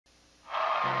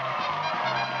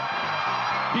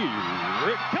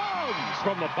Here it comes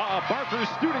from the Bob Barker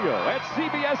Studio at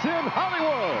CBS in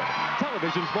Hollywood.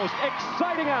 Television's most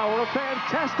exciting hour of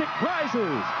fantastic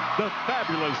prizes. The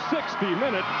fabulous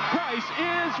 60-minute Price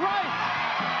is Right.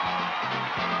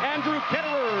 Andrew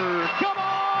Ketterer, come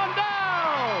on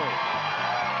down.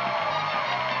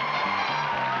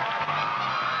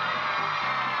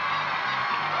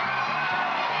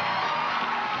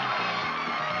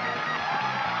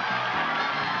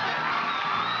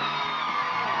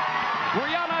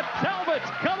 Brianna Talbot,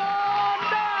 come on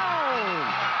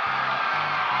down!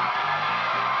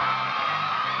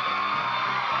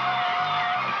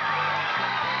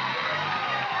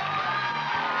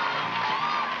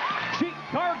 Chic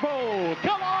Carbo,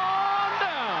 come on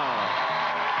down!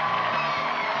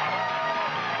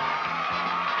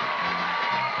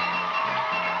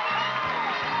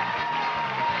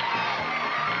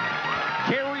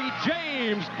 Carrie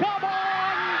James, come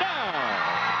on down!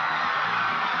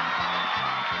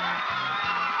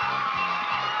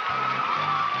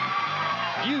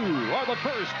 You are the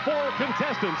first 4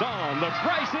 contestants on The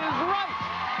Price is Right.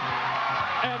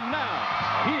 And now,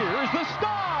 here's the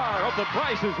star of The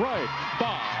Price is Right,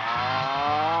 Bob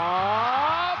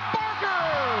Barker.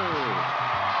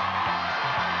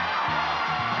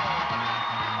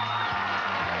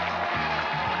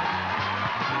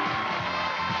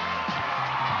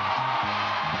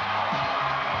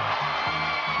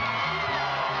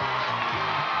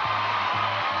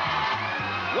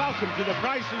 Welcome to The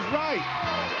Price is Right.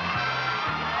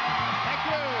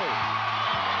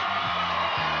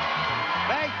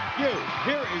 Thank you.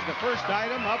 Here is the first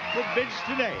item up for bids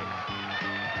today.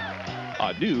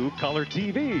 A new color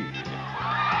TV.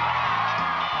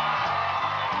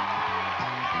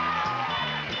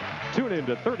 Tune in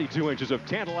to 32 inches of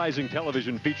tantalizing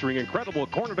television featuring incredible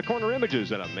corner-to-corner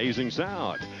images and amazing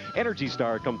sound. Energy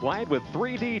Star compliant with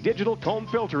 3D digital comb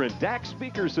filter and DAC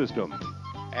speaker system.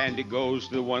 And it goes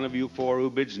to the one of you 4 who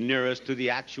bids nearest to the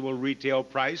actual retail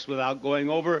price without going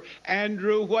over.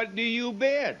 Andrew, what do you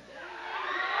bid?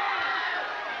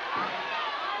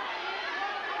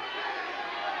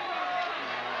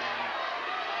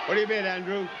 What do you bid,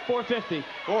 Andrew? $450.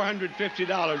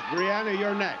 $450. Brianna,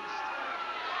 you're next.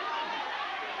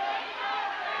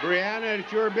 Brianna,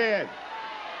 it's your bid.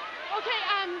 Okay,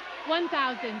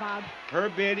 $1,000, Bob. Her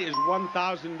bid is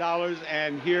 $1,000,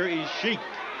 and here is Chic.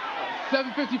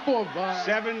 $754, Bob.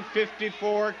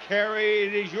 $754. Carrie,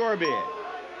 it is your bid. $800,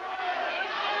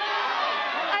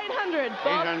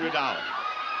 Bob. $800.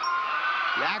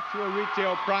 The actual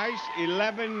retail price,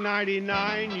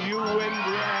 $11.99. You win,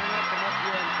 Brianna. Come up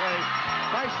here and play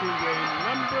Price is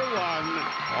Right #1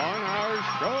 on our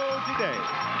show today.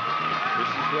 This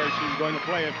is where she's going to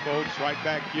play it, folks, right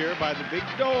back here by the big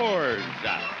doors.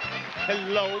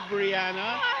 Hello,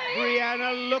 Brianna. Hi.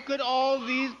 Brianna, look at all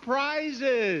these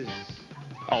prizes.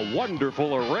 A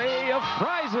wonderful array of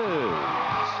prizes.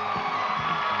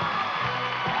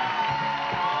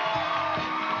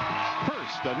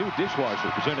 First, a new dishwasher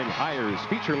presenting Haier's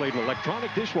feature-laden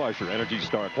electronic dishwasher, Energy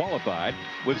Star qualified,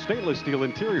 with stainless steel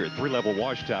interior, 3-level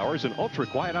wash towers, and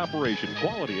ultra-quiet operation,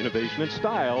 quality, innovation, and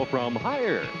style from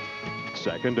Haier.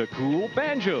 Second, a cool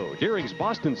banjo. Deering's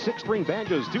Boston 6-string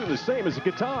banjos tune the same as a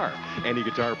guitar. Any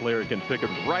guitar player can pick it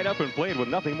right up and play it with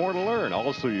nothing more to learn.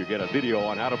 Also, you get a video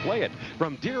on how to play it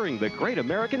from Deering, the Great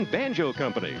American Banjo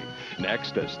Company.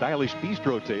 Next, a stylish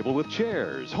bistro table with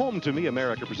chairs. Home to Me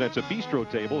America presents a bistro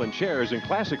table and chairs in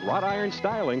classic wrought iron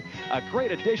styling. A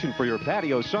great addition for your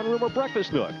patio, sunroom, or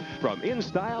breakfast nook from In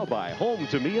Style by Home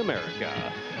to Me America.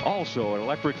 Also, an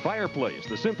electric fireplace.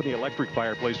 The Symphony Electric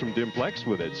Fireplace from Dimplex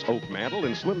with its oak mantle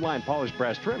and slimline polished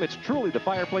brass trim. It's truly the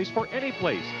fireplace for any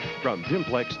place from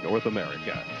Dimplex North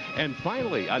America. And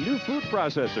finally, a new food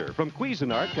processor. From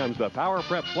Cuisinart comes the Power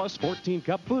Prep Plus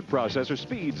 14-cup food processor.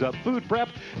 Speeds up food prep.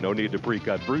 No need to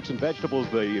pre-cut fruits and vegetables.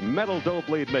 The metal dough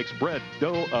blade makes bread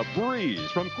dough a breeze.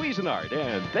 From Cuisinart.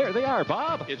 And there they are,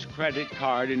 Bob. It's credit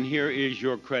card, and here is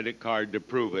your credit card to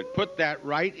prove it. Put that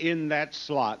right in that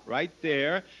slot right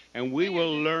there, and we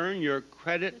will learn your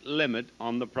credit limit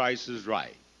on The Price is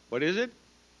Right. What is it?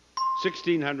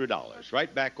 $1,600,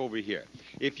 right back over here.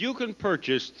 If you can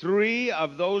purchase 3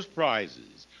 of those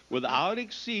prizes without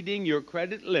exceeding your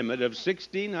credit limit of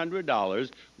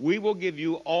 $1,600, we will give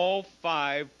you all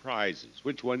 5 prizes.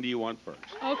 Which one do you want first?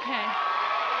 Okay.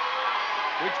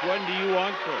 Which one do you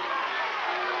want first?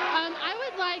 I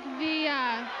would like the,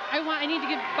 I need to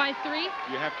buy 3.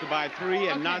 You have to buy 3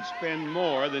 and not spend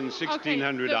more than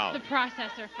 $1,600. Okay, the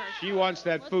processor first. She wants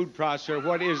that food processor.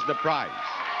 What is the price?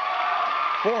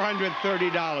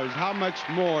 $430. How much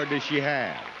more does she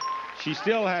have? She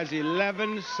still has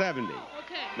 $1,170.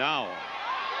 Okay. Now,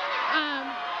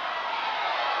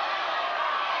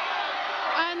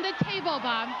 On the table,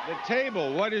 Bob. The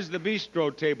table. What is the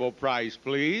bistro table price,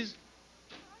 please?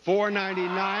 $4.99.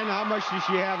 How much does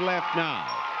she have left now?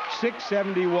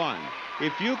 $6.71.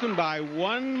 If you can buy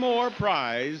one more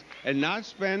prize and not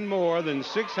spend more than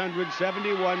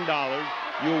 $671,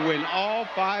 you'll win all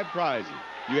 5 prizes.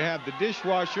 You have the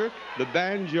dishwasher, the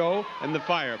banjo, and the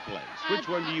fireplace. Which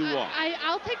one do you want?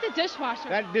 I'll take the dishwasher.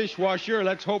 That dishwasher,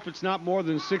 let's hope it's not more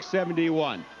than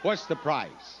 $671. What's the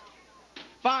price?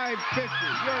 $5.50.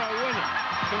 You're a winner.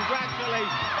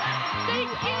 Congratulations. Thank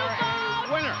you, are Bob.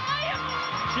 a winner.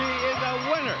 She is a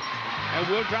winner. And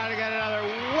we'll try to get another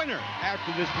winner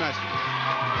after this message.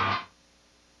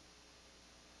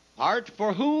 Art,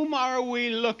 for whom are we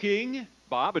looking?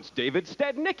 Bob, it's David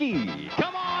Stednicki.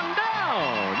 Come on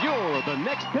down. You're the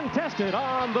next contestant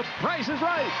on The Price is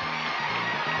Right.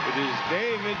 It is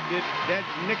David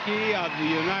Stednicki of the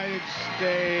United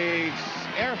States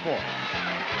Air Force.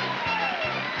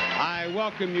 I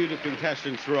welcome you to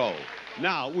Contestants Row.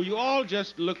 Now, will you all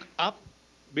just look up?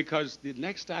 Because the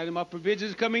next item up for bids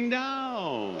is coming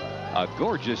down. A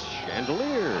gorgeous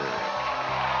chandelier.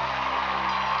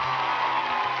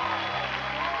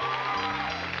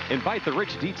 Invite the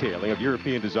rich detailing of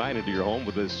European design into your home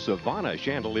with this Savannah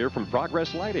chandelier from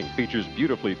Progress Lighting. Features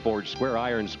beautifully forged square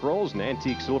iron scrolls and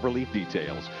antique silver leaf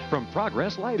details from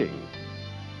Progress Lighting.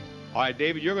 All right,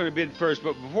 David, you're going to bid first,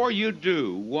 but before you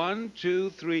do, 1, 2,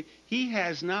 3, he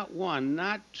has not 1,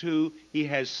 not 2, he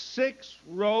has 6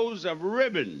 rows of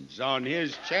ribbons on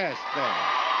his chest there.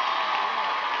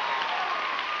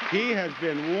 He has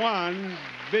been one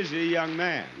busy young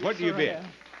man. What do you bid?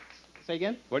 Say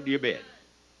again? What do you bid?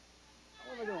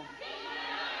 What am I doing?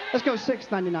 Let's go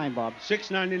 $6.99, Bob.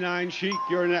 $6.99, Sheik,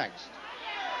 you're next.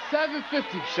 $750.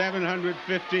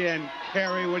 $750, and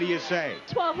Carrie, what do you say?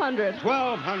 $1,200.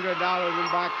 $1,200,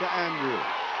 and back to Andrew.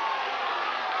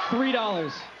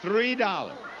 $3.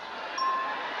 $3.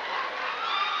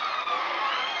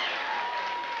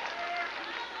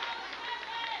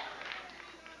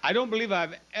 I don't believe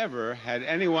I've ever had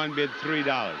anyone bid $3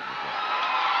 before.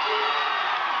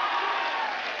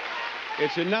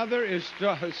 It's another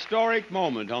historic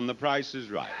moment on The Price is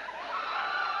Right.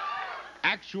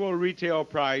 Actual retail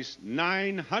price,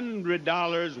 $900.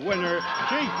 Winner,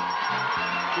 Chief.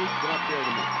 Chief, come up here to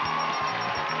me.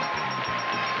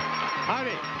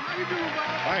 Howdy. How you doing,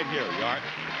 Bob? Right here, you are.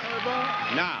 Hey,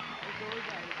 Bob. Now,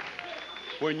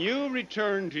 when you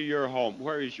return to your home,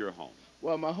 where is your home?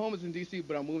 Well, my home is in D.C.,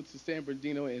 but I'm moving to San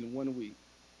Bernardino in 1 week.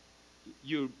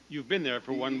 You've been there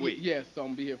for 1 week? Yes, so I'm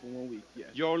going to be here for 1 week, yes.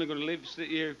 You're only going to sit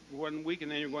here for 1 week, and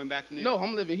then you're going back to New No, York?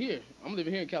 I'm living here. I'm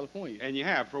living here in California. And you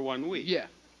have for 1 week? Yeah.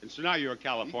 And so now you're a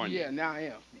Californian? Yeah, now I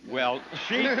am. Well,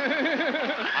 Chief,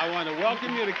 I want to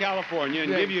welcome you to California and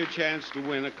Yeah. give you a chance to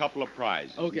win a couple of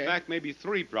prizes. Okay. In fact, maybe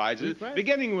 3 prizes, 3 prizes?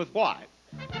 beginning with what?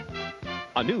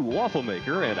 A new waffle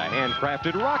maker and a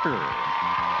handcrafted rocker.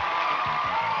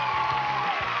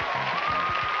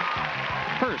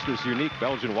 First, this unique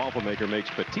Belgian waffle maker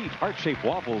makes petite heart-shaped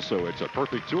waffles, so it's a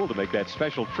perfect tool to make that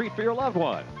special treat for your loved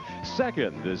one.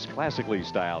 Second, this classically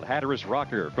styled Hatteras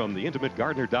rocker from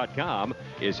theintimategardener.com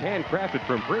is handcrafted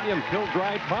from premium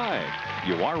kiln-dried pine.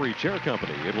 Uwari Chair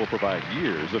Company. It will provide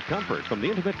years of comfort from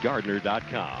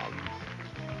theintimategardener.com.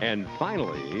 And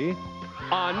finally,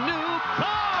 a new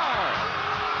car!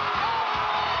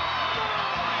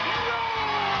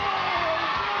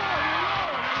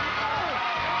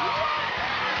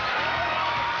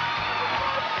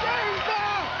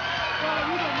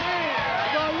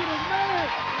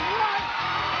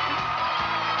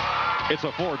 It's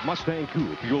a Ford Mustang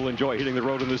Coupe. You'll enjoy hitting the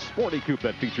road in this sporty coupe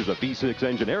that features a V6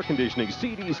 engine, air conditioning,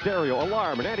 CD stereo,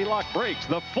 alarm, and anti-lock brakes.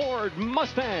 The Ford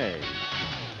Mustang.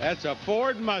 That's a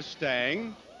Ford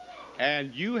Mustang,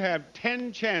 and you have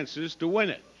 10 chances to win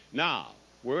it. Now,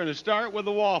 we're going to start with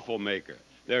the waffle maker.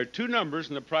 There are 2 numbers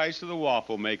in the price of the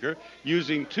waffle maker.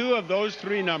 Using 2 of those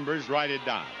 3 numbers, write it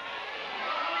down.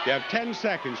 You have 10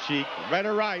 seconds, Sheik.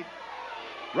 Better right.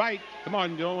 Right. Come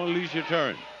on, you don't want to lose your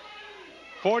turn.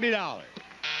 $40.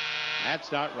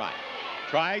 That's not right.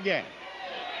 Try again.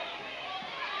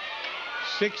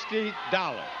 $60.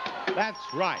 That's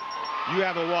right. You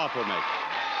have a waffle maker.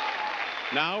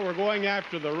 Now we're going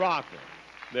after the rocker.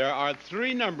 There are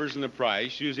 3 numbers in the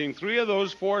price. Using 3 of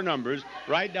those 4 numbers,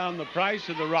 write down the price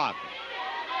of the rocker.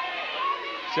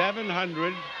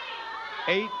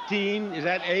 718. Is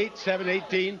that 8?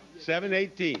 718?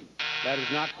 718. That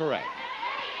is not correct.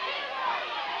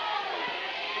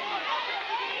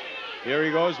 Here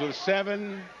he goes with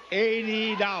 $780.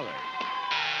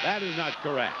 That is not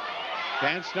correct.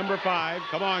 Chance number 5.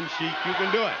 Come on, Sheik. You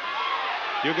can do it.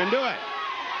 You can do it.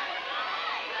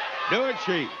 Do it,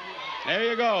 Sheik. There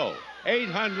you go.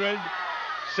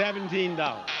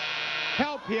 $817.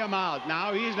 Help him out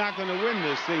now. He's not going to win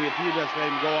this thing if you just let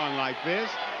him go on like this.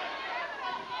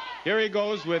 Here he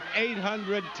goes with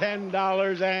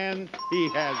 $810, and he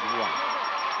has won.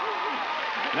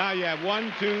 Now you have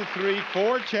 1, 2, 3,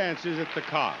 4 chances at the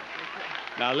car.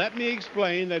 Now let me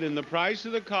explain that in the price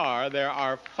of the car, there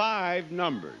are 5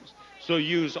 numbers. So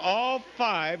use all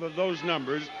 5 of those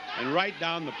numbers and write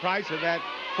down the price of that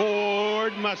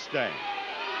Ford Mustang.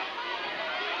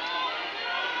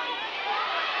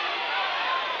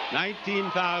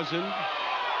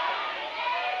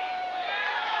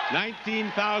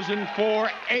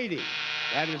 19,480.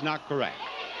 That is not correct.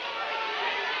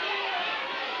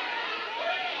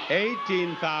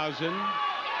 18,000.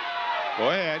 Go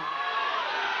ahead.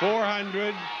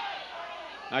 400.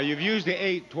 Now you've used the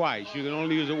 8 twice. You can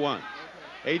only use it once.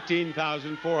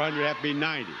 18,400. That would be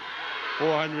 90.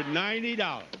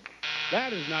 $490.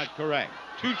 That is not correct.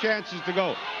 2 chances to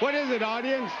go. What is it,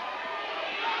 audience?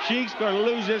 Sheik's going to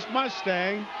lose this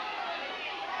Mustang.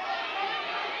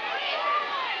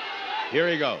 Here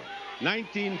he goes.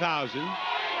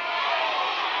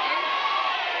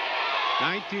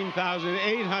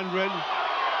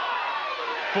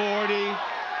 $19,840.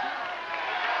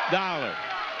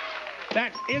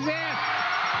 That is it.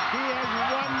 He has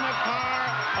won the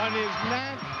car on his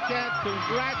Snapchat.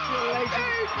 Congratulations.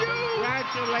 Thank you.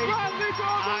 Congratulations.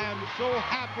 I am so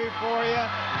happy for you.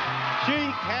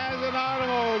 Sheik has an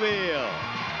automobile.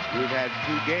 We've had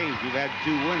 2 games. We've had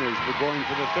 2 winners. We're going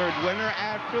for the 3rd winner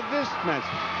after this message.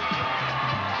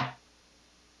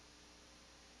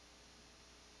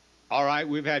 All right,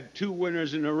 we've had 2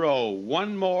 winners in a row.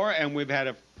 1 more, and we've had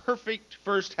a perfect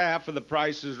first half of The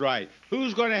Price is Right.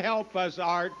 Who's going to help us,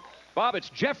 Art? Bob, it's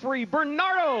Jeffrey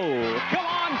Bernardo. Come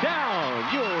on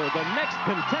down. You're the next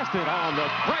contestant on The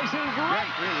Price is Right.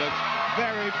 Jeffrey looks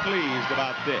very pleased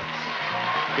about this.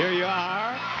 Here you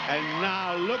are. And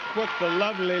now look what the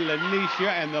lovely Lanisha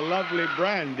and the lovely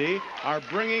Brandy are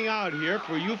bringing out here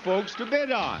for you folks to bid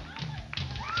on.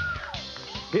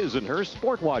 His and her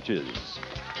sport watches.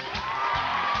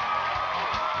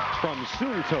 From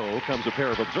Sunto comes a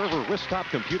pair of Observer wrist-top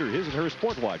computer his and her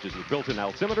sport watches with built-in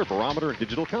altimeter, barometer, and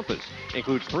digital compass.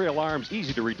 Includes 3 alarms,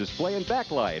 easy-to-read display, and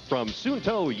backlight from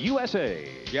Sunto USA.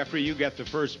 Jeffrey, you get the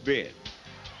first bid.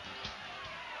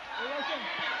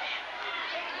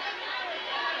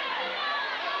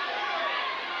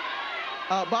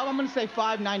 Bob, I'm going to say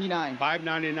 $5.99.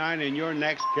 $5.99, and your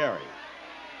next, Carrie.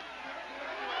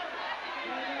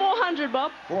 $400,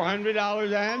 Bob.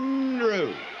 $400,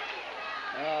 Andrew.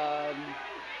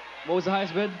 What was the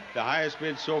highest bid? The highest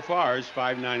bid so far is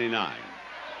 $5.99.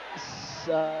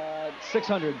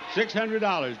 $600.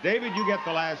 $600. David, you get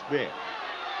the last bid.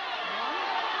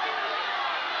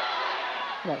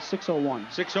 Yeah, $601.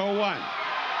 $601.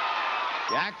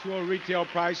 The actual retail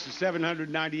price is $798, and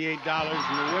the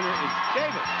winner is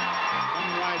David.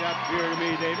 Come right up here to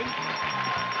me, David.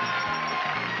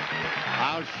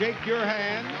 I'll shake your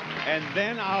hand, and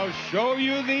then I'll show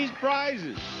you these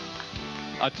prizes.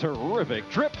 A terrific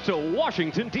trip to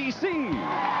Washington, D.C.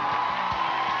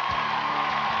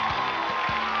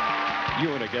 You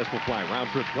and a guest will fly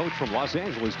round-trip coach from Los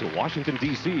Angeles to Washington,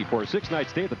 D.C. for a 6-night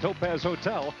stay at the Topaz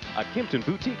Hotel, a Kimpton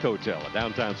boutique hotel, a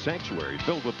downtown sanctuary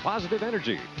filled with positive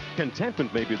energy.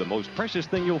 Contentment may be the most precious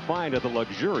thing you'll find at the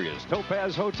luxurious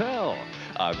Topaz Hotel.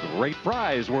 A great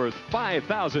prize worth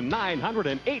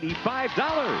 $5,985.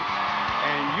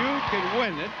 And you can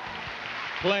win it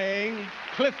playing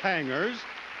cliffhangers.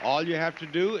 All you have to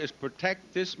do is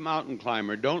protect this mountain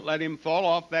climber. Don't let him fall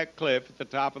off that cliff at the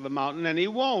top of the mountain, and he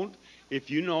won't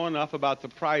if you know enough about the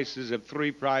prices of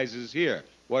 3 prizes here.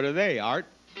 What are they, Art?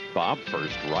 Bob,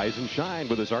 first, rise and shine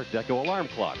with his Art Deco alarm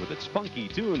clock. With its funky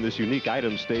tune, this unique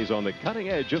item stays on the cutting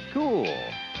edge of cool.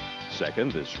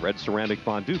 Second, this red ceramic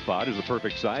fondue pot is the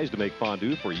perfect size to make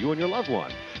fondue for you and your loved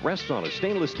one. Rests on a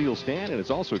stainless steel stand, and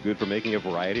it's also good for making a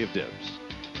variety of dips.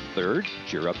 Third,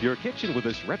 cheer up your kitchen with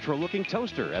this retro-looking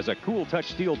toaster. Has a cool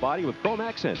touch steel body with chrome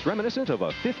accents reminiscent of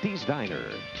a 50s diner.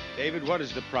 David, what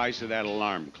is the price of that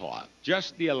alarm clock?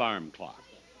 Just the alarm clock.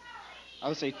 I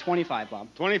would say $25, Bob.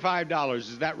 $25.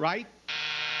 Is that right?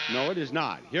 No, it is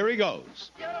not. Here he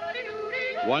goes.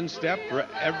 1 step for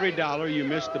every dollar you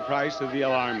missed the price of the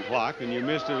alarm clock, and you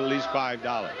missed it at least $5.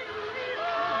 Fuck.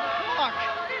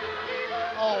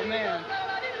 Oh, man.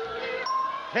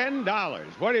 $10.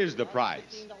 What is the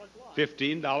price?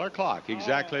 $15 clock.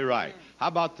 Exactly right. How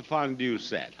about the fondue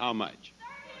set? How much?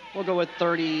 We'll go with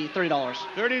 $30.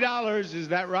 $30. Is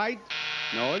that right?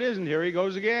 No, it isn't. Here he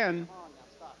goes again.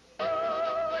 13.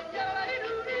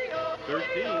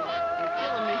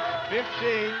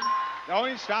 15.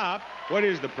 Don't stop. What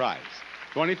is the price?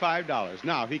 $25.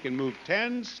 Now, he can move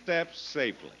 10 steps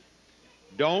safely.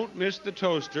 Don't miss the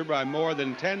toaster by more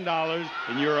than $10,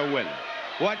 and you're a winner.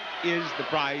 What is the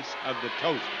price of the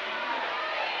toaster?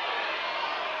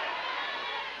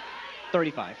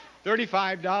 $35.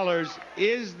 $35.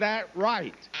 Is that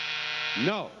right?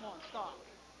 No.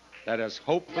 Let us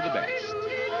hope for the best.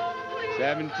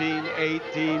 17,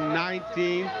 18,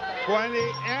 19, 20,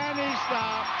 and he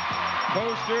stopped.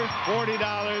 Toaster, $40.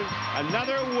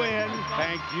 Another win.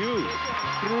 Thank you.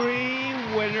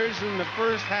 3 winners in the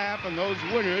first half, and those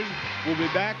winners will be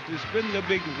back to spin the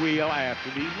big wheel after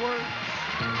these words.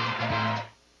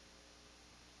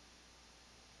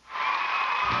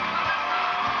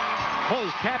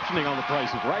 Closed captioning on The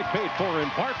Price is Right, paid for in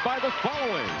part by the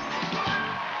following.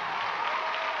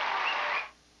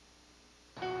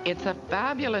 It's a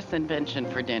fabulous invention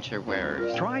for denture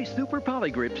wearers. Try Super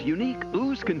Polygrip's unique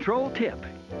ooze control tip.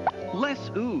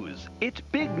 Less ooze. It's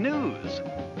big news.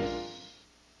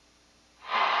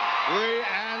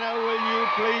 Brianna, will you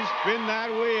please spin that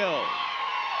wheel?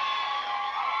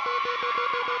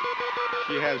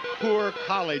 She has poor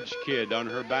college kid on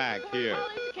her back here.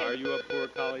 Are you a poor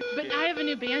college kid? But I have a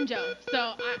new banjo,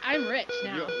 so I'm rich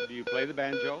now. Do you play the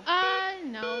banjo?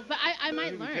 No, but I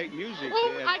might learn. Take music.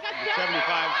 Oh, I got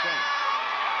 75 cents.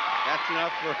 That's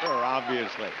enough for her,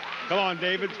 obviously. Come on,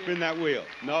 David, spin that wheel.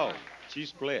 No, she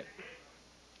split.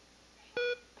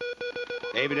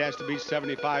 David has to be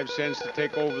 75 cents to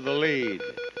take over the lead.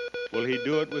 Will he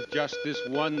do it with just this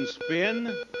one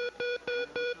spin?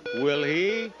 Will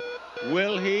he?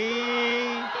 Will he?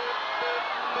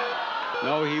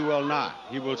 No, he will not.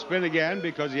 He will spin again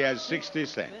because he has 60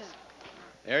 cents.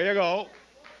 There you go.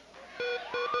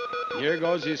 Here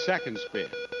goes his second spin.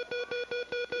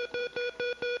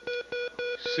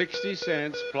 60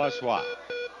 cents plus what?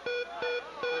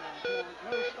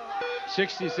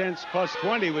 60 cents plus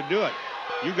 20 would do it.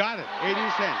 You got it. 80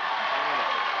 cents.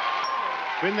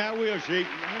 Spin that wheel, Sheik.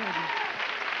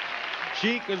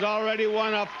 Sheik has already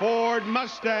won a Ford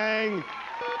Mustang.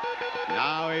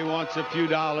 Now he wants a few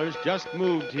dollars. Just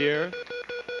moved here.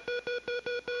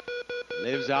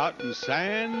 Lives out in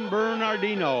San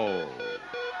Bernardino.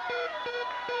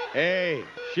 Hey,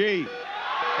 Sheik.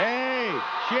 Hey,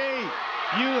 Sheik.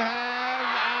 You have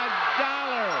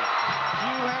 $1.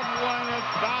 You have won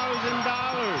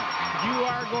 $1,000. You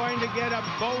are going to get a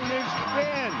bonus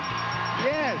spin.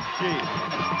 Yes, Sheik.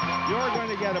 You're going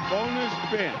to get a bonus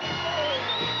spin.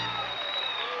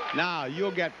 Now,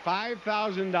 you'll get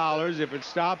 $5,000 if it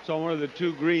stops on one of the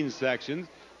 2 green sections.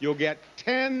 You'll get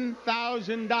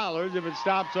 $10,000 if it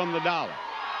stops on the dollar.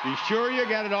 Be sure you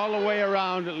get it all the way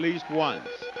around at least once.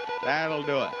 That'll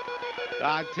do it.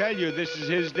 I tell you, this is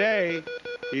his day.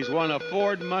 He's won a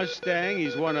Ford Mustang.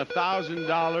 He's won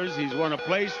 $1,000. He's won a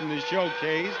place in the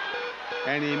showcase.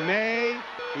 And he's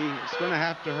going to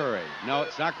have to hurry. No,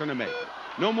 it's not going to make it.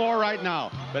 No more right now.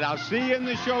 But I'll see you in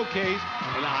the showcase,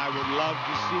 and I would love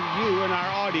to see you in our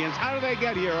audience. How do they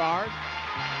get here, Art?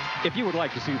 If you would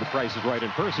like to see The Price is Right in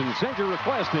person, send your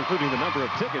request, including the number of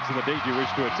tickets and the date you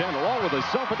wish to attend, along with a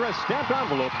self-addressed stamped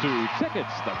envelope to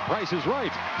Tickets, The Price is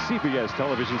Right, CBS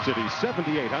Television City,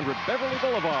 7800 Beverly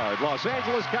Boulevard, Los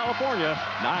Angeles, California,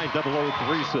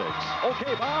 90036.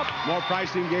 Okay, Bob. More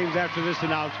pricing games after this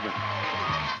announcement.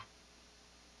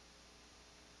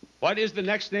 What is the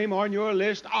next name on your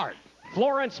list, Art?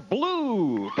 Florence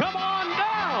Blue. Come on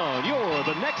down. You're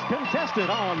the next contestant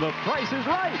on The Price is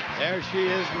Right. There she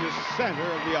is in the center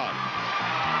of the audience.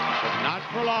 But not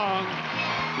for long.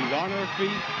 She's on her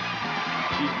feet.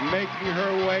 She's making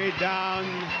her way down,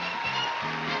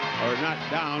 or not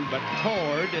down, but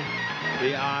toward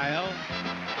the aisle.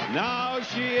 Now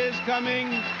she is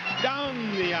coming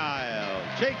down the aisle,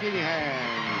 shaking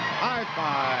hands, high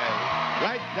five.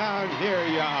 Right down here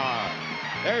you are.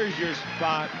 There's your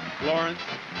spot, Florence.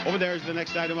 Over there's the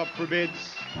next item up for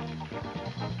bids.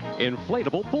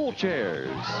 Inflatable pool chairs.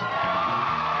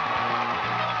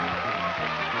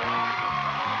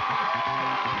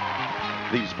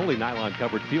 These fully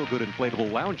nylon-covered feel-good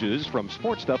inflatable lounges from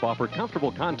Sport Stuff offer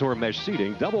comfortable contour mesh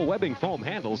seating, double webbing foam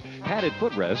handles, padded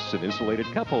footrests, and insulated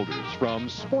cup holders from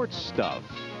Sport Stuff.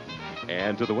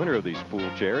 And to the winner of these pool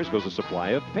chairs goes a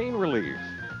supply of pain relief.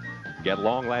 Get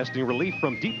long-lasting relief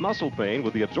from deep muscle pain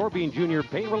with the Absorbine Junior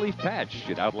Pain Relief Patch.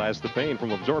 It outlasts the pain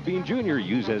from Absorbine Junior.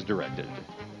 Use as directed.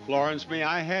 Florence, may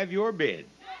I have your bid?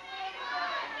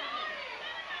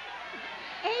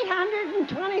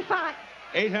 $825.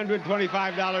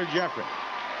 $825, Jeffrey.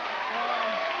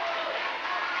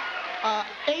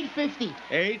 $850.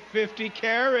 $850,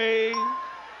 Carrie.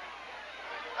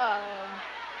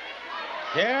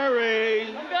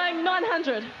 Carrie. I'm going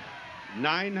 900.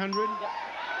 900?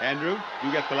 Andrew,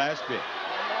 you get the last bid.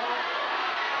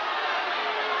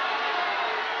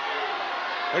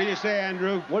 What do you say,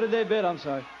 Andrew? What did they bid? I'm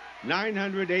sorry.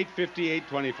 900, 850,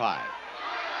 825.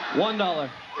 $1.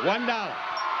 $1.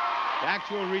 The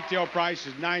actual retail price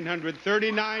is $939. Terry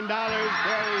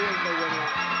is the winner.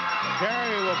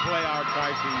 Terry will play our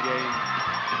pricing game.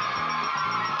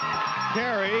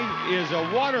 Terry is a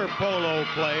water polo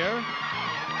player.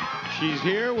 She's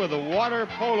here with a water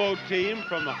polo team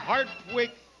from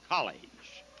Hartwick College.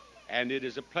 And it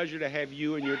is a pleasure to have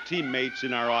you and your teammates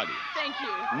in our audience. Thank you.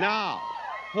 Now,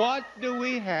 what do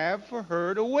we have for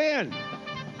her to win?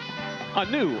 A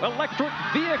new electric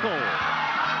vehicle.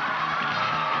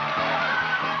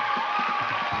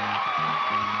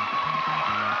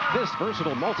 This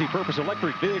versatile multi-purpose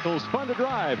electric vehicle is fun to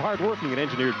drive, hard-working, and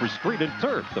engineered for street and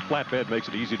turf. The flatbed makes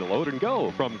it easy to load and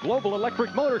go from Global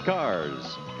Electric Motor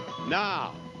Cars.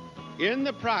 Now, in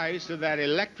the price of that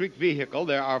electric vehicle,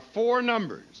 there are 4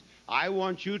 numbers. I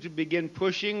want you to begin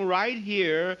pushing right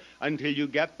here until you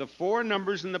get the 4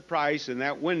 numbers in the price in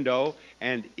that window,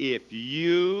 and if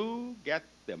you get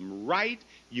them right,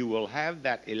 you will have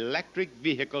that electric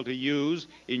vehicle to use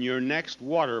in your next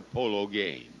water polo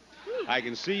game. I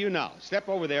can see you now. Step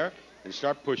over there and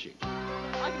start pushing.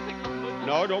 I can pick them up.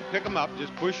 No, don't pick them up.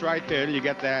 Just push right there till you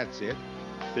get that's it.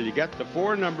 Till you get the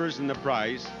 4 numbers in the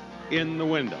price in the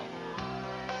window.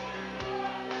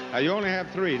 Now you only have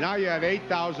 3. Now you have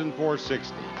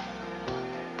 8,460.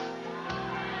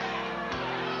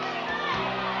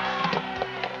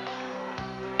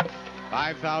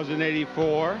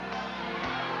 $5,084.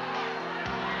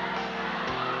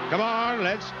 Come on,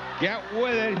 let's get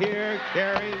with it here,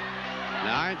 Carrie.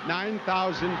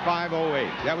 9,508.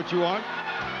 Is that what you want?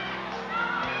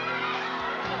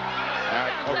 All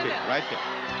right, okay, right there.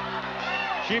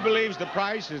 She believes the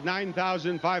price is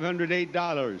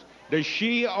 $9,508. Does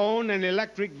she own an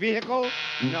electric vehicle?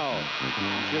 No.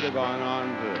 She should have gone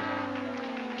on to it.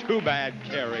 Too bad,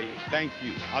 Carrie. Thank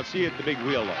you. I'll see you at the big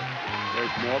wheel, though.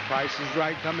 There's more Prices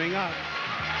Right coming up.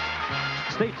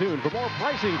 Stay tuned for more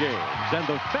pricing games and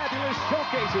the fabulous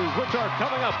showcases which are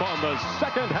coming up on the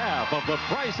second half of The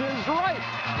Price is Right.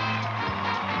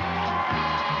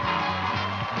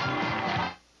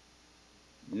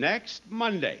 Next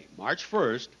Monday, March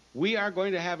 1st, we are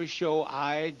going to have a show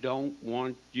I don't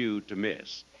want you to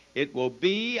miss. It will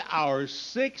be our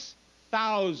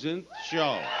 6,000th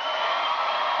show.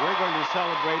 We're going to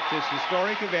celebrate this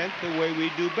historic event the way we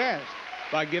do best,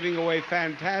 by giving away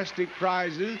fantastic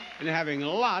prizes and having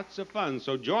lots of fun.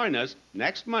 So join us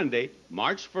next Monday,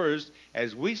 March 1st,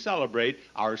 as we celebrate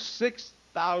our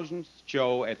 6,000th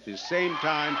show at the same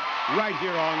time right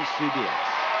here on CBS.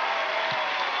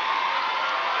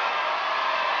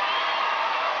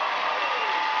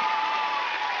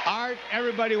 Art,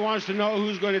 everybody wants to know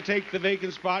who's going to take the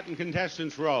vacant spot in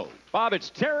Contestants Row. Bob, it's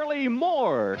Terry Lee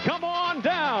Moore. Come on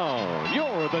down.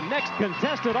 You're the next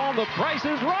contestant on The Price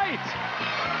is Right.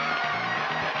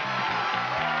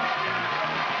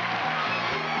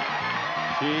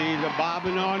 She's a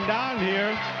bobbing on down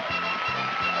here.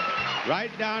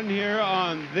 Right down here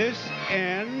on this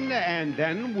end, and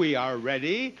then we are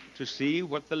ready to see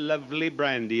what the lovely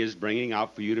Brandy is bringing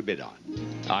out for you to bid on.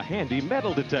 A handy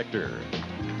metal detector.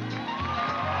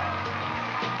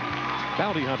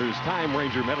 Bounty Hunter's Time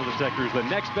Ranger metal detector is the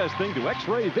next best thing to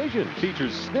X-ray vision.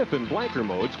 Features sniff and blanker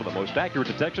modes for the most accurate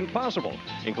detection possible.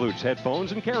 Includes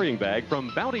headphones and carrying bag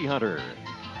from Bounty Hunter.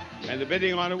 And the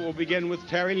bidding on it will begin with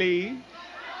Terry Lee.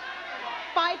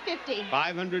 $550.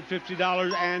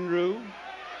 $550, Andrew.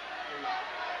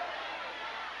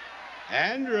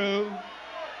 Andrew.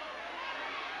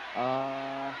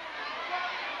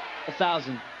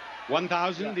 1,000.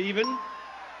 1,000 even?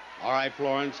 All right,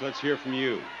 Florence, let's hear from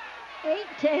you.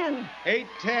 810.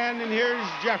 810, and here's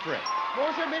Jeffrey. What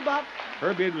was her bid, Bob?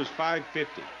 Her bid was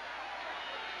 550.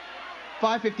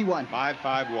 551.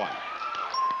 551.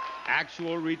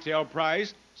 Actual retail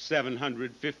price,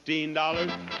 $715.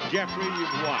 Jeffrey,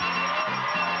 you've won.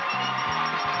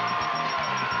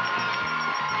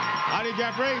 Howdy,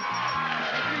 Jeffrey.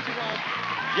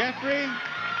 Jeffrey,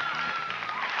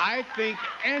 I think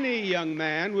any young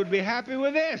man would be happy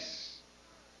with this.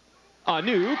 A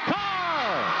new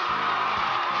car.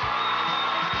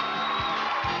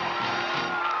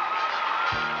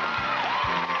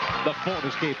 The Ford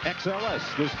Escape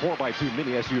XLS. This 4x2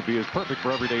 mini SUV is perfect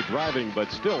for everyday driving,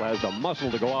 but still has the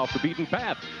muscle to go off the beaten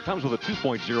path. Comes with a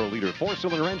 2.0-liter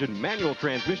four-cylinder engine, manual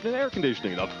transmission, and air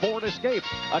conditioning. The Ford Escape,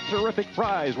 a terrific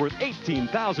prize worth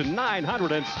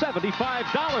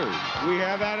 $18,975. We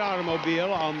have that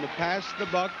automobile on the Pass the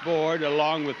Buck board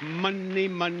along with money,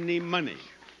 money, money.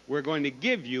 We're going to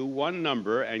give you one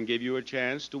number and give you a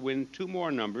chance to win two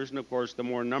more numbers. And, of course, the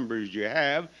more numbers you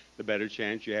have, the better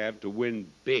chance you have to win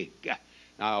big.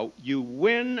 Now, you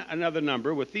win another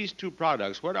number with these two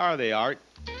products. What are they, Art?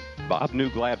 Bob, new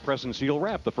Glad Press and Seal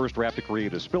Wrap, the first wrap to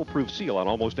create a spill-proof seal on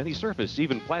almost any surface,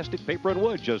 even plastic, paper, and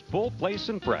wood. Just pull, place,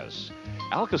 and press.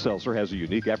 Alka-Seltzer has a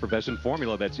unique effervescent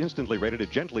formula that's instantly ready to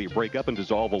gently break up and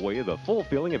dissolve away the full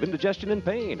feeling of indigestion and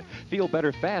pain. Feel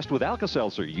better fast with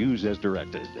Alka-Seltzer. Use as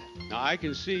directed. Now, I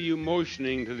can see you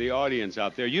motioning to the audience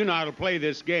out there. You know how to play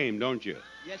this game, don't you?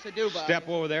 Yes, I do, Bob. Step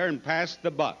over there and pass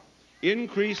the buck.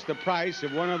 Increase the price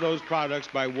of one of those products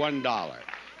by $1.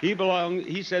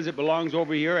 He says it belongs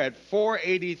over here at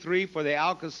 $4.83 for the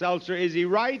Alka-Seltzer. Is he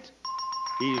right?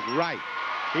 He's right.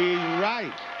 He's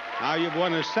right. Now you've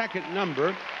won a second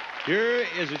number. Here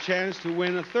is a chance to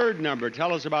win a third number.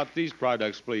 Tell us about these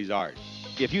products, please, Art.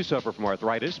 If you suffer from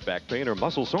arthritis, back pain, or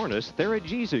muscle soreness,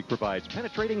 Theragesic provides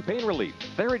penetrating pain relief.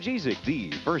 Theragesic,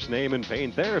 the first name in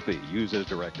pain therapy. Use as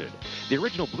directed. The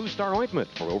original Blue Star ointment,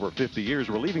 for over 50 years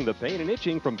relieving the pain and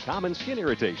itching from common skin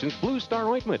irritations. Blue Star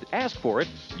ointment. Ask for it.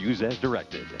 Use as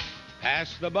directed.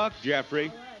 Pass the buck,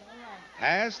 Jeffrey.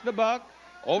 Pass the buck.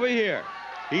 Over here.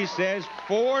 He says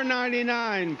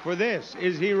 $4.99 for this.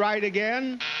 Is he right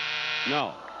again?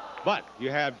 No. But you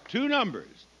have two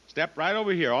numbers. Step right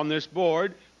over here on this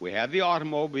board. We have the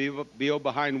automobile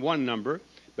behind one number.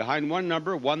 Behind one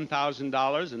number,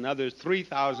 $1,000, another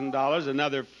 $3,000,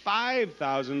 another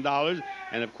 $5,000.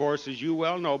 And, of course, as you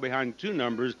well know, behind two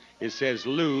numbers, it says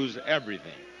lose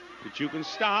everything. But you can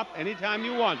stop anytime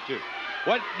you want to.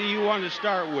 What do you want to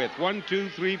start with? 1, 2,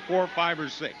 3, 4, 5, or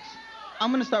 6?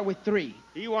 I'm going to start with 3.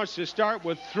 He wants to start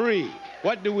with 3.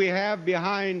 What do we have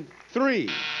behind 3?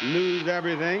 Lose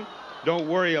everything. Don't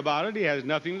worry about it. He has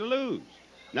nothing to lose.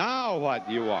 Now what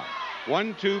do you want?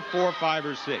 1, 2, 4, 5,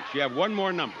 or 6. You have one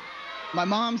more number. My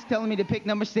mom's telling me to pick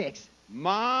number 6.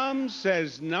 Mom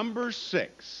says number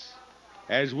 6.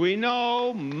 As we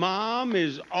know, Mom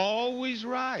is always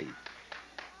right.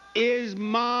 Is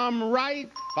Mom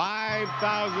right? $5,000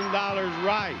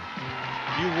 right.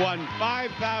 You won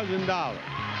 $5,000.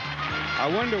 I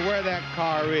wonder where that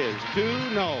car is. 2,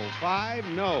 no. 5,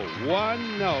 no.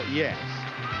 1, no. Yes.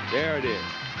 There it is.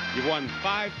 You won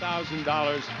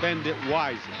 $5,000. Spend it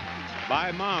wisely.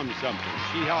 Buy Mom something.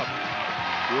 She helped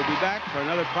you. We'll be back for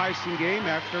another pricing game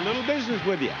after a little business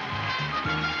with you.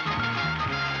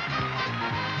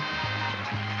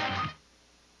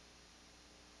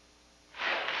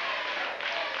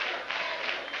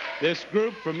 This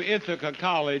group from Ithaca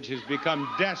College has become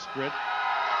desperate.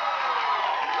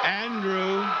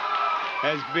 Andrew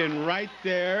has been right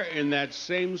there in that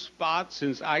same spot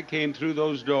since I came through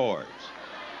those doors.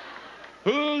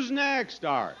 Who's next,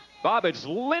 Art? Bob, it's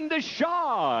Linda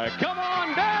Shaw. Come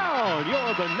on down.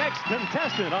 You're the next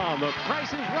contestant on The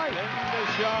Price is Right. Linda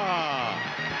Shaw.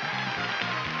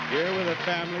 Here with a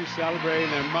family celebrating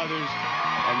their mother's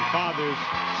and father's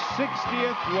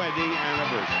 60th wedding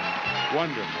anniversary.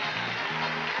 Wonderful.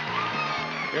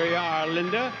 Here you are,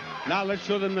 Linda. Now let's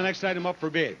show them the next item up for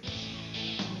bid.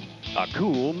 A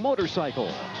cool motorcycle.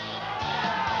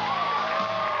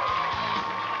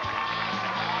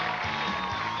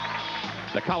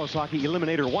 The Kawasaki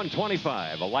Eliminator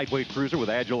 125, a lightweight cruiser with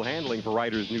agile handling for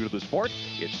riders new to the sport.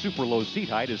 Its super low seat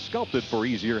height is sculpted for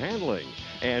easier handling.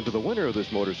 And to the winner of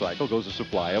this motorcycle goes a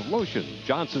supply of lotion.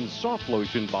 Johnson's Soft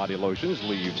Lotion body lotions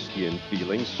leave skin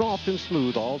feeling soft and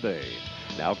smooth all day.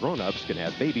 Now grown-ups can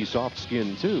have baby soft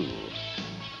skin too.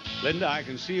 Linda, I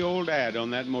can see old ad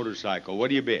on that motorcycle. What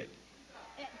do you bid?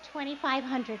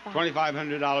 $2,500.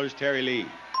 $2,500, Terry Lee.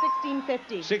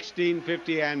 $1,650.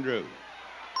 $1,650, Andrew.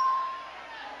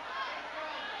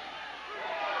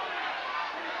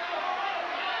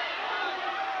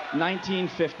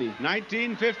 $1,950.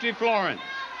 $1,950, Florence.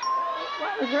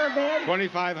 What was her bid?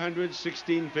 $2,500,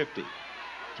 $1,650.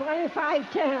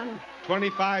 $2,510.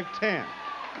 $2,510.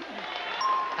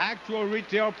 Actual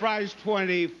retail price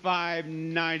 $2,599. Florence,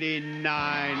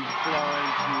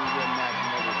 you win that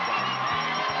motorcycle.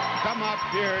 Come up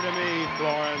here to me,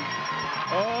 Florence.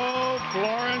 Oh,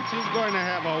 Florence is going to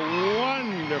have a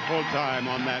wonderful time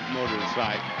on that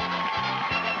motorcycle.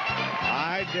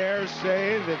 I dare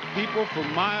say that people for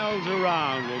miles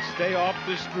around will stay off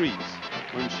the streets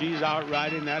when she's out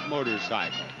riding that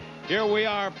motorcycle. Here we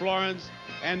are, Florence,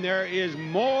 and there is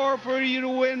more for you to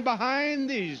win behind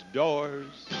these doors.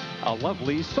 A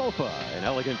lovely sofa, an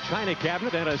elegant china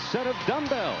cabinet, and a set of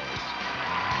dumbbells.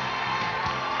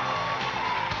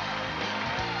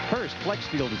 First, Flex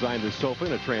Steel designed this sofa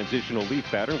in a transitional leaf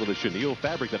pattern with a chenille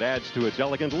fabric that adds to its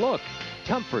elegant look.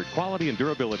 Comfort, quality, and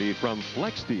durability from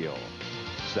Flex Steel.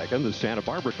 Second, the Santa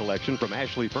Barbara collection from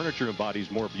Ashley Furniture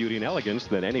embodies more beauty and elegance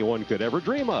than anyone could ever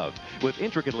dream of, with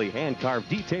intricately hand-carved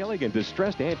detailing and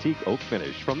distressed antique oak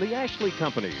finish from the Ashley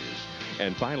companies.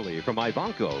 And finally, from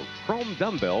Ivanko, chrome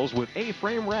dumbbells with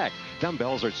A-frame rack.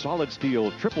 Dumbbells are solid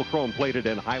steel, triple chrome plated,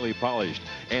 and highly polished.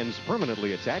 Ends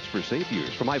permanently attached for safe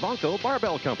use from Ivanko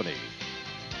Barbell Company.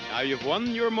 Now you've won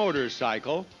your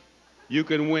motorcycle. You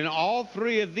can win all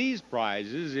three of these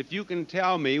prizes if you can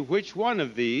tell me which one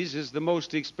of these is the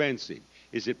most expensive.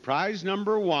 Is it prize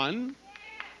number 1,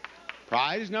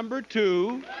 prize number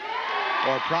 2,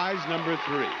 or prize number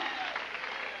 3?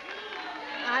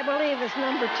 I believe it's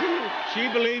number 2. She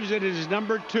believes it is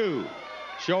number 2.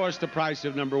 Show us the price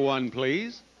of number 1,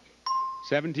 please.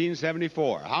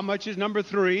 $17.74. How much is number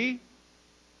 3?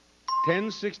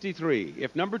 $10.63.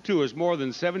 If number 2 is more than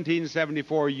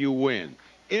 $17.74, you win.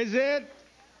 Is it?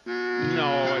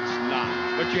 No, it's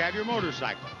not. But you have your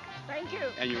motorcycle. Thank you.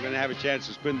 And you're going to have a chance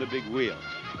to spin the big wheel.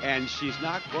 And she's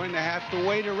not going to have to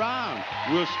wait around.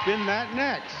 We'll spin that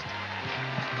next.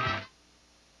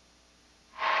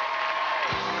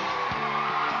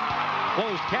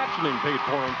 Closed captioning paid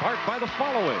for in part by the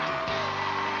following.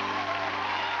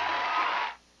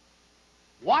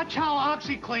 Watch how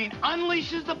OxyClean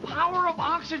unleashes the power of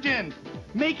oxygen,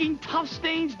 making tough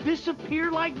stains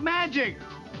disappear like magic.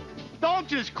 Don't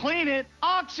just clean it,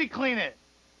 OxyClean it.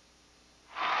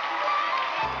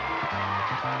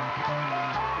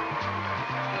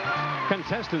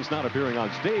 Contestants not appearing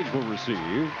on stage will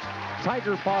receive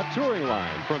Tiger Paw Touring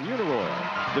Line from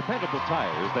Uniroyal. Dependable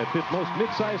tires that fit most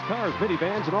mid-sized cars,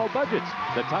 minivans, and all budgets.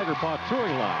 The Tiger Paw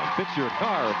Touring Line fits your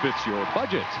car, fits your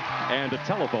budget. And a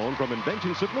telephone from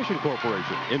Invention Submission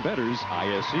Corporation. Inventors,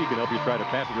 ISC can help you try to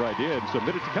patent your idea and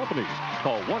submit it to companies.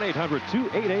 Call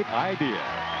 1-800-288-IDEA.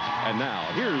 And now,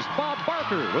 here's Bob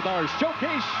Barker with our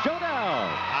Showcase Showdown.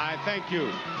 I thank you.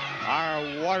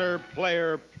 Our water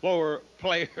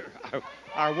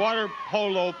our water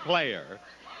polo player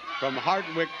from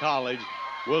Hardwick College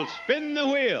will spin the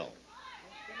wheel.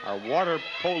 Our water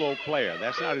polo player.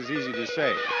 That's not as easy to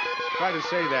say. Try to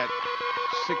say that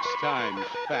 6 times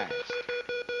fast.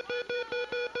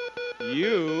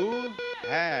 You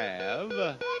have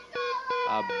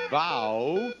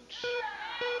about,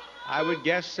 I would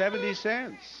guess, 70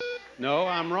 cents. No,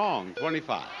 I'm wrong.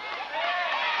 25.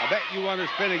 I bet you want to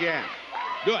spin again.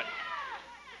 Do it.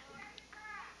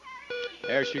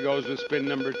 There she goes with spin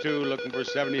number 2, looking for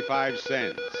 75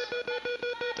 cents.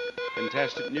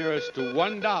 Contestant nearest to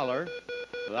 $1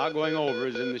 without going over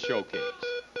is in the showcase.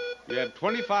 You have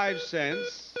 25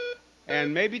 cents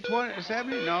and maybe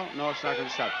 70. No, it's not going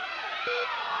to stop.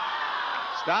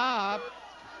 Stop.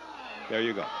 There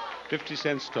you go. 50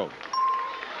 cents total.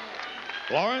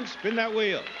 Lawrence, spin that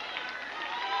wheel.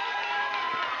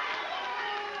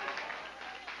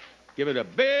 Give it a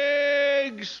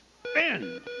big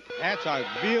spin. That's a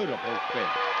beautiful spin.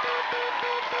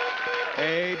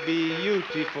 A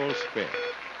beautiful spin.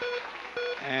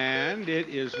 And it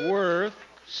is worth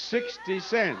 60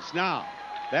 cents. Now,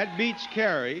 that beats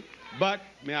Carrie, but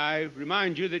may I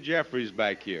remind you that Jeffrey's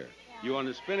back here. You want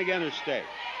to spin again or stay?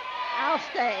 I'll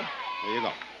stay. There you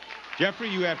go. Jeffrey,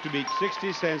 you have to beat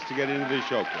 60 cents to get into the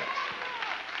showcase.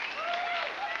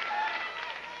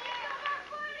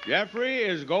 Jeffrey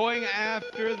is going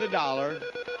after the dollar.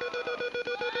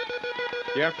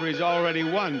 Jeffrey's already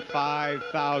won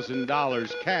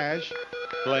 $5,000 cash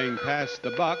playing Pass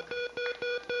the Buck.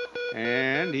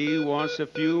 And he wants a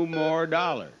few more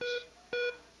dollars.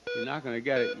 You're not going to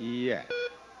get it yet.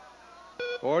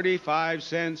 45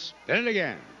 cents. Spin it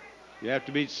again. You have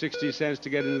to beat 60 cents to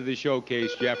get into the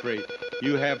showcase, Jeffrey.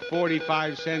 You have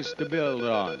 45 cents to build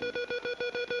on.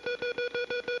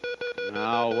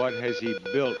 Now, what has he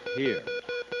built here?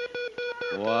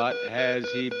 What has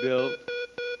he built?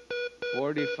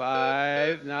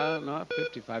 45, no, not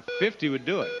 55. 50 would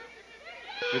do it.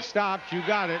 If it stopped, you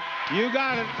got it. You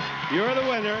got it. You're the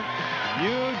winner.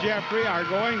 You, Jeffrey, are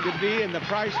going to be in the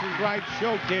Price is Right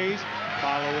showcase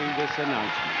following this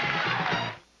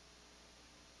announcement.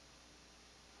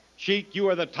 Sheik, you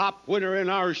are the top winner in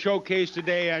our showcase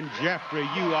today, and Jeffrey,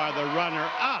 you are the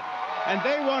runner-up. And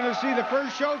they want to see the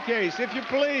first showcase, if you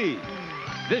please.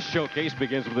 This showcase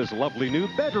begins with this lovely new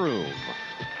bedroom.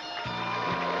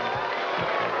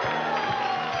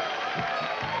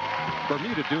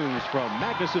 Bermuda Dunes from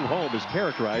Magnuson Home is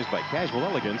characterized by casual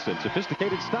elegance and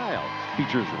sophisticated style.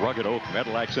 Features rugged oak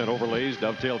metal accent overlays,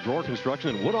 dovetail drawer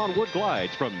construction, and wood-on-wood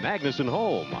glides from Magnuson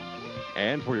Home.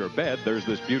 And for your bed, there's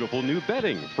this beautiful new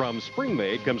bedding. From Spring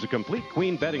Made comes a complete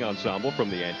queen bedding ensemble from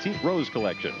the Antique Rose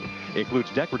collection.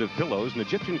 Includes decorative pillows and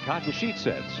Egyptian cotton sheet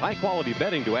sets. High-quality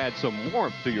bedding to add some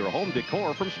warmth to your home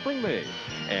decor from Spring Made.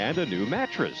 And a new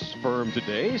mattress. Firm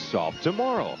today, soft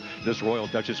tomorrow. This Royal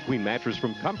Duchess Queen mattress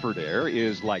from Comfort Air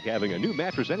is like having a new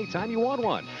mattress anytime you want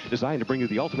one. Designed to bring you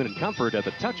the ultimate in comfort at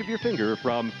the touch of your finger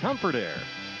from Comfort Air.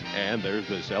 And there's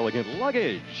this elegant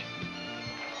luggage.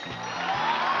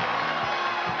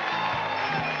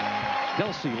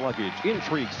 Delsey Luggage,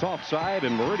 Intrigue Soft Side,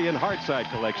 and Meridian Hard Side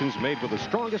collections made with the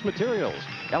strongest materials.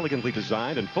 Elegantly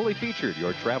designed and fully featured.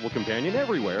 Your travel companion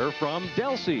everywhere from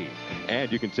Delsey. And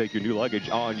you can take your new luggage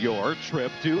on your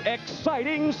trip to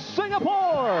exciting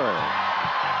Singapore.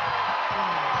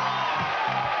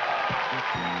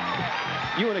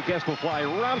 You and a guest will fly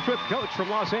round-trip coach from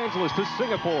Los Angeles to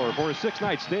Singapore for a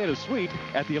 6-night stay at a suite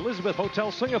at the Elizabeth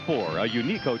Hotel Singapore, a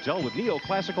unique hotel with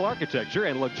neoclassical architecture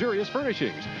and luxurious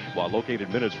furnishings, while located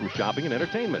minutes from shopping and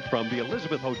entertainment from the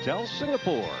Elizabeth Hotel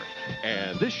Singapore.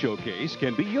 And this showcase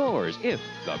can be yours if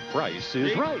the price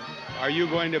is right. Are you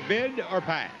going to bid or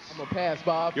pass? I'm going to pass,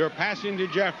 Bob. You're passing to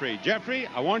Jeffrey. Jeffrey,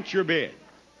 I want your bid.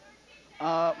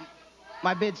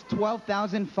 My bid's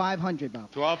 $12,500,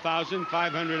 Bob.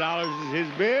 $12,500 is his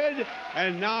bid.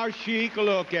 And now, Sheik,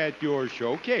 look at your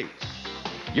showcase.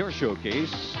 Your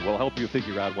showcase will help you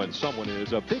figure out when someone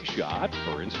is a big shot.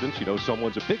 For instance, you know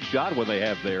someone's a big shot when they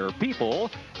have their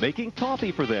people making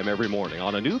coffee for them every morning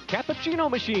on a new cappuccino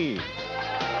machine.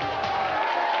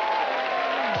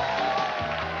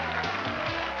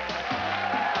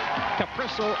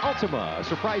 Capresso Ultima, a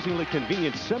surprisingly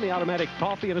convenient semi-automatic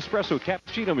coffee and espresso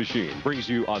cappuccino machine, brings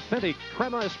you authentic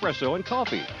crema espresso and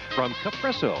coffee from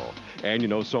Capresso. And you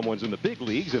know someone's in the big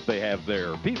leagues if they have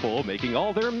their people making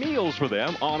all their meals for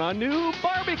them on a new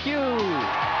barbecue.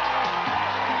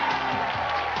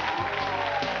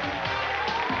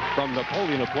 From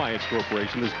Napoleon Appliance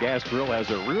Corporation, this gas grill has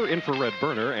a rear infrared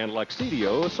burner and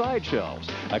Luxidio side shelves.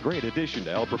 A great addition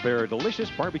to help prepare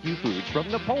delicious barbecue foods from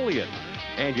Napoleon.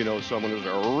 And you know someone is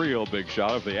a real big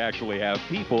shot if they actually have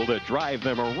people that drive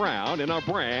them around in a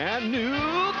brand new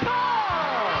car.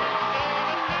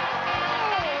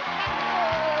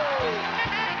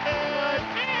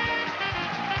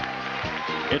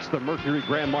 It's the Mercury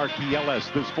Grand Marquis LS.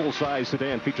 This full-size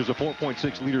sedan features a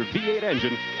 4.6-liter V8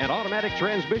 engine and automatic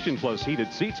transmission, plus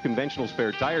heated seats, conventional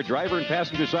spare tire, driver and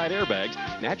passenger side airbags,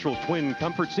 natural twin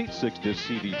comfort seats, 6-disc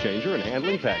CD changer, and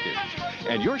handling package.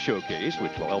 And your showcase,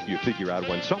 which will help you figure out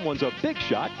when someone's a big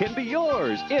shot, can be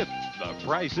yours if the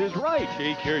price is right.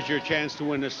 Sheik, here's your chance to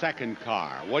win a second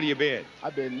car. What do you bid? I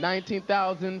bid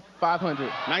 $19,500.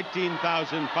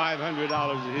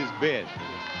 $19,500 is his bid.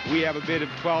 We have a bid of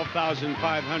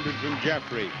 $12,500 from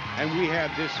Jeffrey, and we have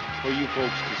this for you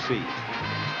folks to see.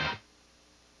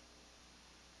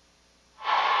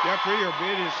 Jeffrey, your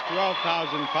bid is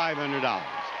 $12,500.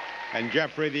 And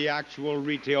Jeffrey, the actual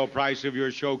retail price of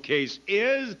your showcase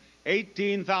is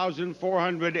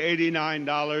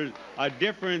 $18,489, a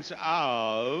difference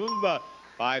of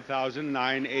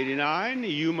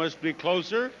 $5,989. You must be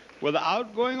closer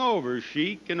without going over,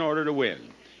 Sheik, in order to win.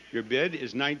 Your bid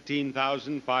is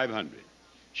 $19,500.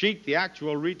 Sheik, the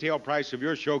actual retail price of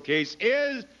your showcase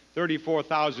is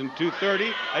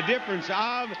 $34,230, a difference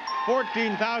of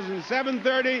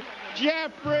 $14,730.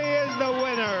 Jeffrey is the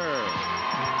winner.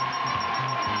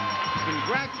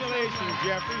 Congratulations,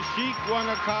 Jeffrey. Sheik won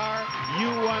a car, you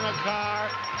won a car,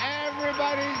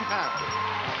 everybody's happy.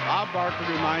 Bob Barker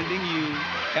reminding you,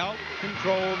 help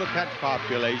control the pet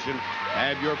population.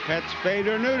 Have your pets spayed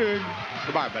or neutered.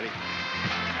 Goodbye, buddy.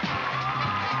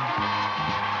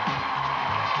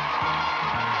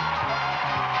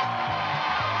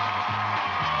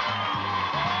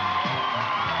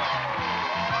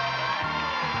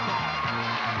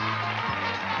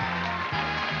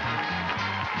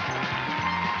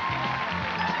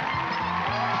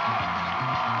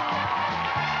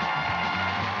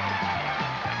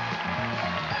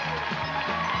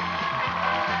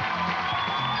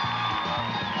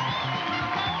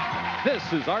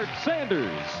 This is Art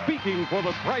Sanders speaking for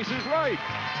The Price is Right,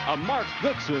 a Mark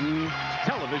Goodson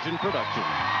television production.